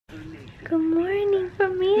Good morning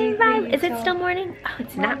from me and Bob. Is it still morning? Oh,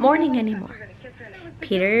 it's not morning anymore.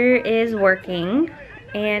 Peter is working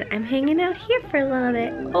and I'm hanging out here for a little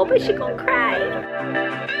bit. Oh, but she gonna cry.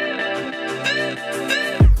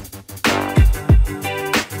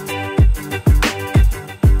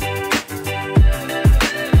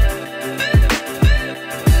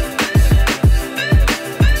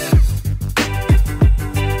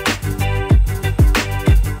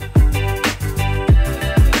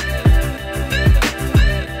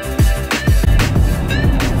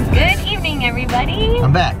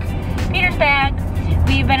 I'm back. Peter's back.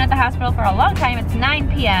 We've been at the hospital for a long time. It's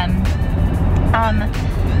 9 p.m.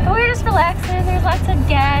 But we're just relaxing. There's lots of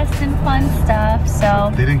guests and fun stuff.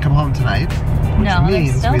 So they didn't come home tonight, which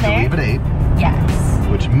means we have to leave at 8. Yes.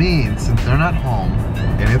 Which means since they're not home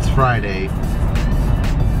and it's Friday,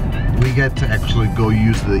 we get to actually go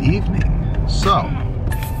use the evening. So,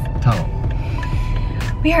 tell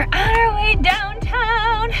them. We are on our way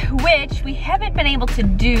downtown, which we haven't been able to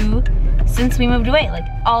do since we moved away. Like,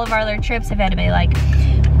 all of our other trips have had to be like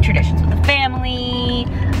traditions with the family,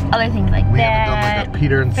 other things like that. We haven't done like a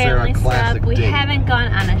Peter and Sarah classic date. We haven't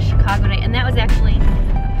gone on a Chicago date, and that was actually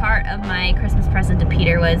a part of my Christmas present to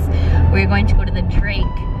Peter. Was we were going to go to the Drake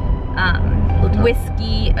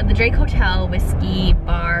whiskey, the Drake Hotel whiskey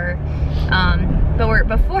bar. But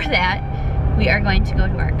before that, we are going to go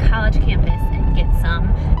to our college campus and get some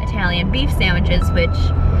Italian beef sandwiches, which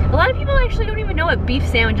a lot of people actually don't even know what beef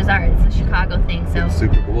sandwiches are. It's a Chicago thing, so it's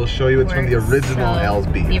super cool. We'll show you. It's from the original Al's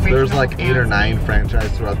Beef. There's like 8 or 9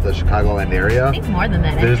 franchises throughout the Chicagoland area. I think more than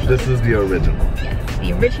that. This is the original. Yes,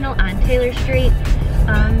 the original on Taylor Street.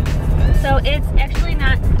 So it's actually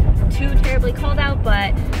not too terribly cold out,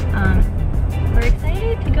 but we're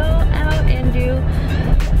excited to go out and do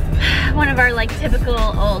one of our like typical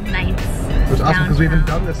old nights. Which is awesome because we haven't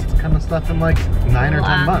done this kind of stuff in like 9 or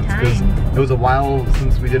 10 months. Because it was a while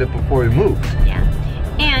since we did it before we moved. Yeah.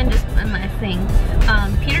 And just one last thing.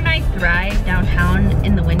 Peter and I thrive downtown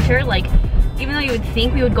in the winter. Like, even though you would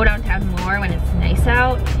think we would go downtown more when it's nice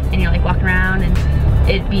out and you're like walking around and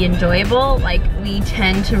it'd be enjoyable, like we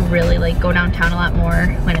tend to really like go downtown a lot more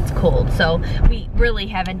when it's cold. So we really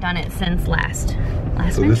haven't done it since last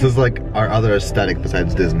winter. This is like our other aesthetic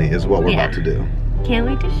besides Disney is what we're about to do. Can't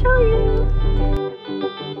wait to show you.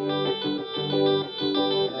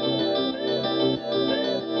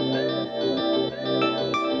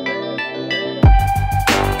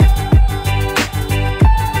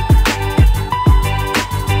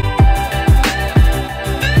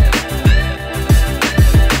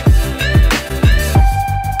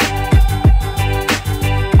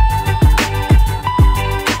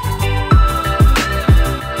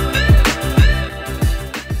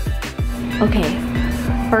 Okay,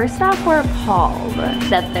 first off, we're appalled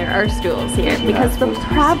that there are stools here because the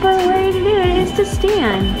proper way to do it is to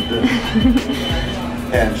stand.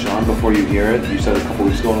 And Sean, before you hear it, you said a couple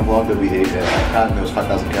weeks ago in the vlog that we ate at and it was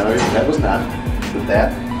 5,000 calories. That was not, but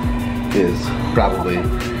that is probably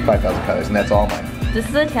 5,000 calories, and that's all mine. This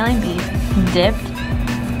is Italian beef dipped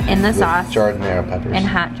in the sauce. Giardiniera peppers. And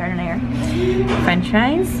hot giardiniera. French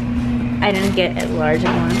fries. I didn't get as large of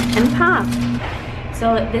one. And pop.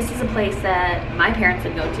 So this is a place that my parents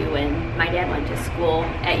would go to when my dad went to school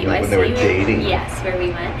at USC. When they were dating? Yes, where we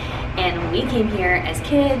went. And we came here as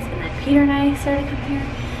kids, and then Peter and I started to come here.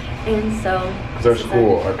 And so... Because our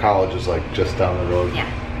school, our college is like just down the road. Yeah.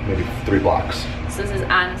 Maybe 3 blocks. So this is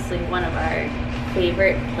honestly one of our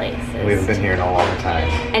favorite places. We haven't been here in a long time.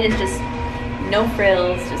 And it's just no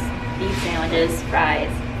frills, just beef sandwiches, fries.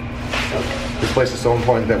 So good. This place is so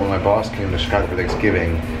important that when my boss came to Chicago for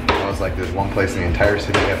Thanksgiving, I was like, there's one place in the entire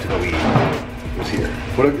city you have to go eat. It was here.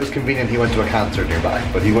 But it was convenient, he went to a concert nearby,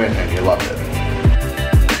 but he went and he loved it.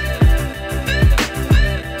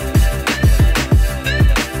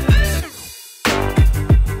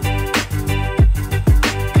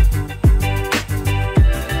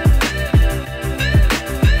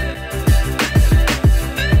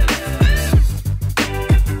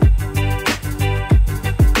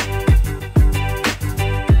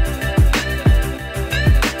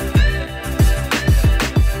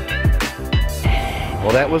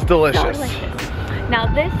 Well, that was delicious. Now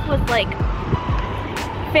this was like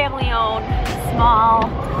family-owned, small,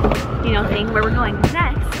 thing. Where we're going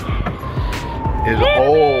next is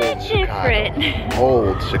old Chicago.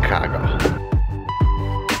 Old Chicago.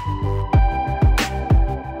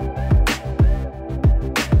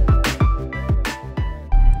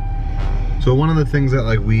 So one of the things that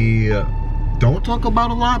like we don't talk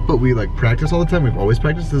about a lot, but we like practice all the time, we've always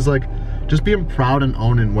practiced, is like just being proud and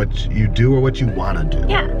owning what you do or what you want to do.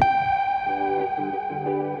 Yeah.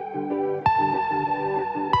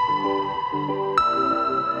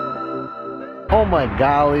 Oh my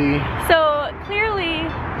golly. So clearly,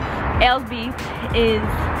 Ale's Beef is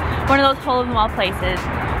one of those hole-in-the-wall places,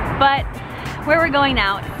 but where we're going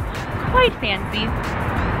now is quite fancy.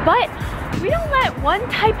 But we don't let one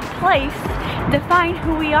type of place define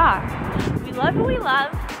who we are. We love who we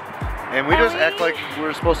love. And we just act like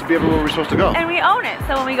we're supposed to be everywhere we're supposed to go. And we own it.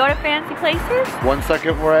 So when we go to fancy places, 1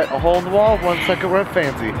 second we're at a hole in the wall, 1 second we're at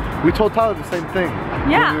fancy. We told Tyler the same thing.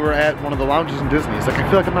 Yeah. When we were at one of the lounges in Disney. He's like, I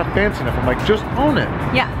feel like I'm not fancy enough. I'm like, just own it.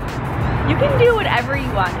 yeah, you can do whatever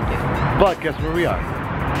you want to do. But guess where we are?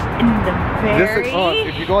 In the very...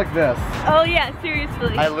 if you go like this. Oh yeah,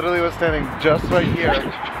 seriously. I literally was standing just right here.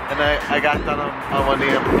 And I got down on one knee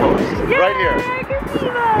and proposed. Yeah, right here.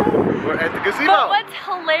 Gazebo. We're at the gazebo. But what's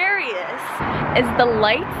hilarious is the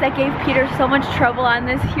lights that gave Peter so much trouble on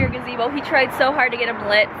this here gazebo. He tried so hard to get them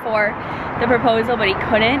lit for the proposal, but he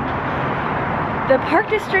couldn't. The park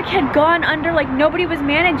district had gone under, like nobody was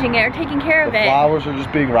managing it or taking care of it. The flowers are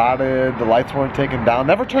just being rotted. The lights weren't taken down.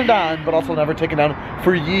 Never turned on, but also never taken down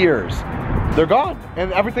for years. They're gone,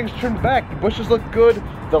 and everything's trimmed back. The bushes look good.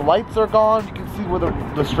 The lights are gone. You can see where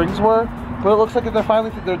the strings were. But it looks like they're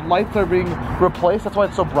finally, their lights are being replaced. That's why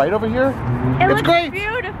it's so bright over here. It's great.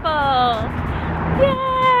 Beautiful. Yay!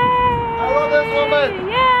 I love this woman.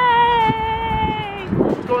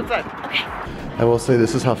 Yay! Let's go inside. Okay. I will say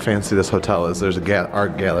this is how fancy this hotel is. There's a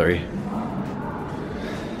art gallery.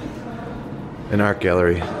 An art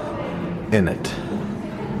gallery in it.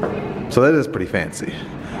 So that is pretty fancy.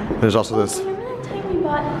 There's also this. Remember that time we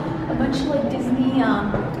bought a bunch of like Disney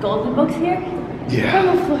golden books here? Yeah.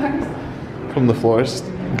 From the floors. From the florist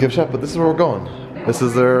gift shop, but this is where we're going. This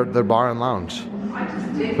is their bar and lounge,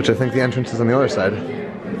 which I think the entrance is on the other side.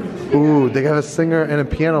 Ooh, they have a singer and a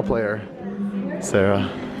piano player. Sarah.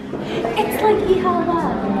 It's like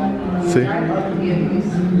Ihala. See?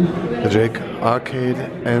 The Drake Arcade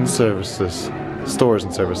and Services. Stores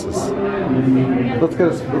and services.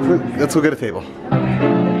 Let's go get a table.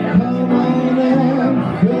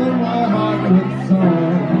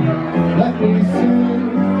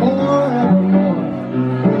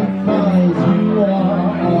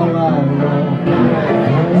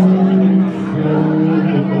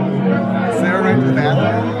 Sarah ran to the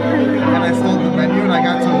bathroom and I saw the menu and I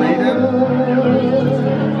got to read it.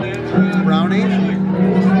 Brownie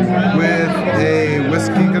with a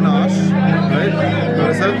whiskey ganache, right?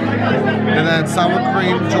 Notice it? And then sour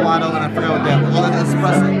cream gelato and I forgot what that was. Oh, that's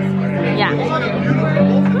espresso. Yeah.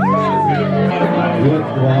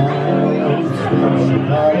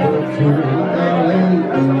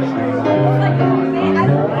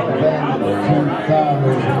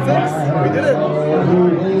 We did it.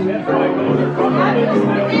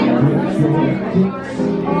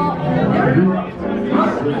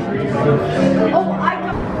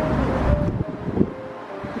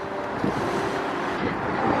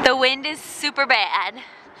 The wind is super bad.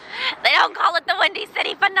 They don't call it the Windy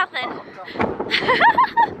City for nothing.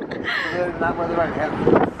 Not where the right hand.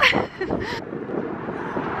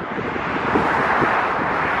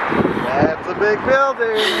 That's a big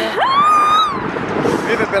building.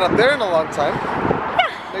 We haven't been up there in a long time. Yeah.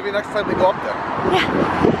 Maybe next time we go up there.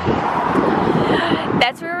 Yeah.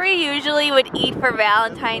 That's where we usually would eat for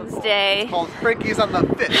Valentine's Day. It's called Frankie's on the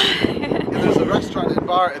 5th. And there's a restaurant and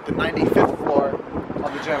bar at the 95th floor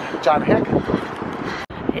on the John Hancock.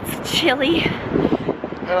 It's chilly,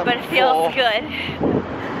 but it feels good.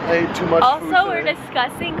 I ate too much food Also, we're today.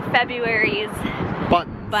 discussing February's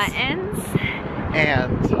buttons.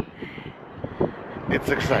 And it's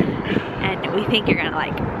exciting. And we think you're gonna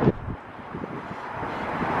like it.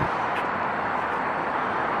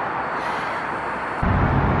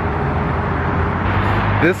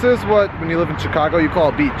 This is what, when you live in Chicago, you call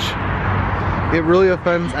a beach. It really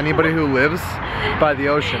offends anybody who lives by the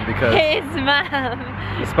ocean because... His mom.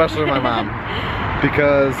 Especially my mom.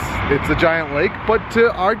 Because it's a giant lake, but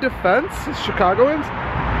to our defense, as Chicagoans,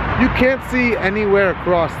 you can't see anywhere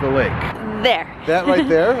across the lake. There. That right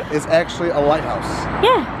there is actually a lighthouse.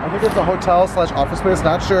 Yeah. I think it's a hotel / office space,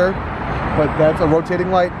 not sure. But that's a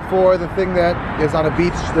rotating light for the thing that is on a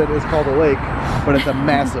beach that is called a lake, but it's a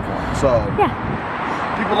massive one. So yeah.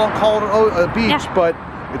 People don't call it a beach, but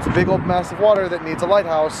it's a big old massive water that needs a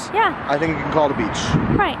lighthouse. Yeah. I think you can call it a beach.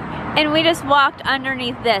 Right. And we just walked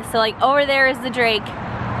underneath this. So like over there is the Drake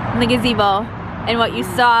and the gazebo. And what you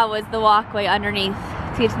saw was the walkway underneath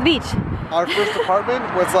to get to the beach. Our first apartment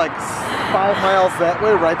was like 5 miles that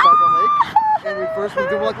way, right by the lake. And we first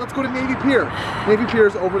moved in, we're like, let's go to Navy Pier. Navy Pier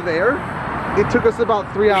is over there. It took us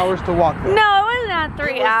about 3 hours to walk there. No, it was not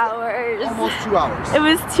 3 hours. Almost 2 hours. It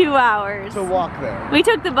was 2 hours. To walk there. We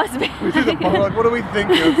took the bus back. We took the bus, we're like, what are we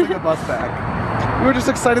thinking? Let's take the bus back. We were just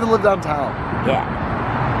excited to live downtown.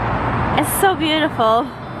 Yeah. It's so beautiful.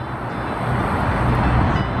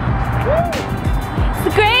 It's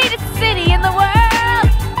the greatest city in the world.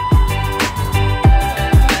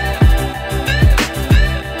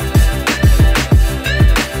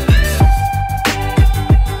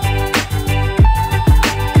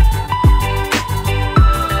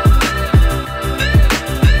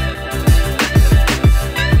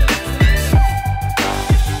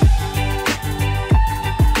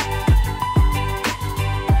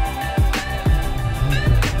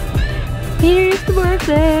 Peter used to work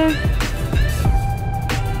there.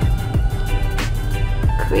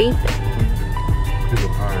 Creepy. People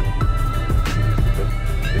hard.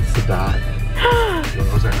 It's the dot.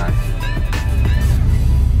 Those are nice.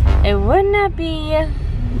 It would not be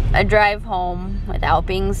a drive home without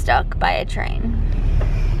being stuck by a train.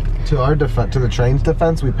 To our defense, to the train's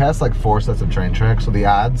defense, we passed like 4 sets of train tracks, so the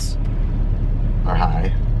odds are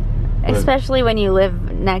high. Especially when you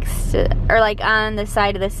live next to, or like on the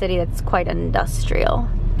side of the city that's quite industrial.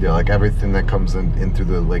 Yeah, like everything that comes in through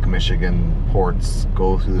the Lake Michigan ports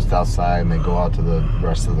go through the south side and they go out to the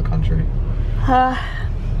rest of the country.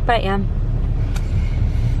 But yeah,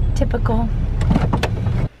 typical.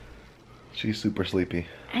 She's super sleepy.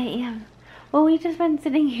 I am. Well, we've just been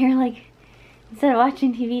sitting here like, instead of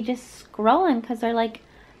watching TV, just scrolling because they're like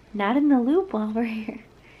not in the loop while we're here.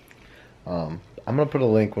 I'm gonna put a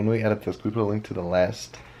link when we edit this. We put a link to the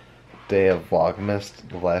last day of Vlogmas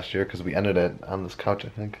of last year because we ended it on this couch, I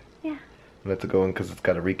think. Yeah. We have to go in because it's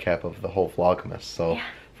got a recap of the whole Vlogmas. So yeah.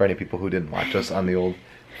 For any people who didn't watch us on the old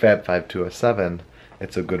Fab 5207,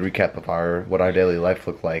 it's a good recap of what our daily life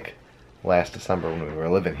looked like last December when we were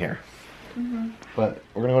living here. But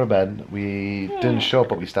we're gonna go to bed. We didn't show up,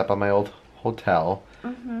 but we stopped by my old hotel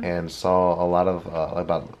and saw a lot of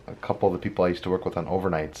about a couple of the people I used to work with on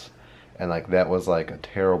overnights. And like that was like a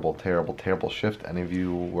terrible, terrible, terrible shift. Any of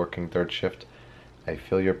you working third shift, I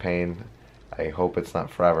feel your pain. I hope it's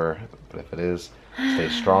not forever, but if it is, stay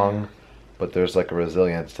strong. But there's like a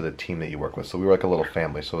resilience to the team that you work with. So we were like a little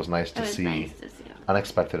family. So it was nice to see. Nice to see.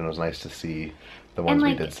 Unexpected, and it was nice to see the ones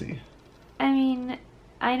we did see. I mean,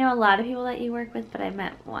 I know a lot of people that you work with, but I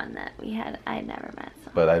met one that I'd never met.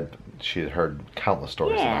 So. But she had heard countless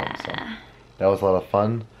stories about it. So that was a lot of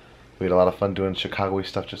fun. We had a lot of fun doing Chicago-y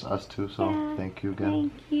stuff, just us two, so thank you again.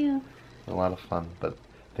 Thank you. A lot of fun, but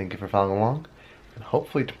thank you for following along. And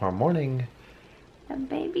hopefully tomorrow morning, the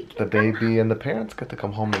baby and the parents get to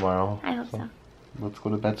come home tomorrow. I hope so. Let's go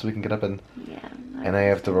to bed so we can get up and... Yeah. And I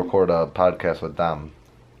have to record a podcast with Dom,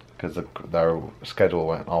 because our schedule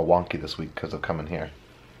went all wonky this week because of coming here.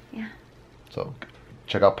 Yeah. So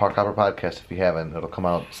check out Park Hopper Podcast if you haven't. It'll come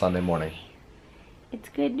out Sunday morning. It's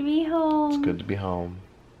good to be home. It's good to be home.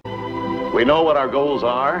 We know what our goals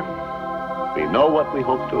are. We know what we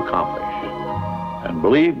hope to accomplish. And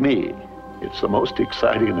believe me, it's the most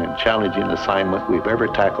exciting and challenging assignment we've ever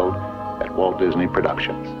tackled at Walt Disney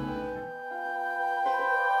Productions.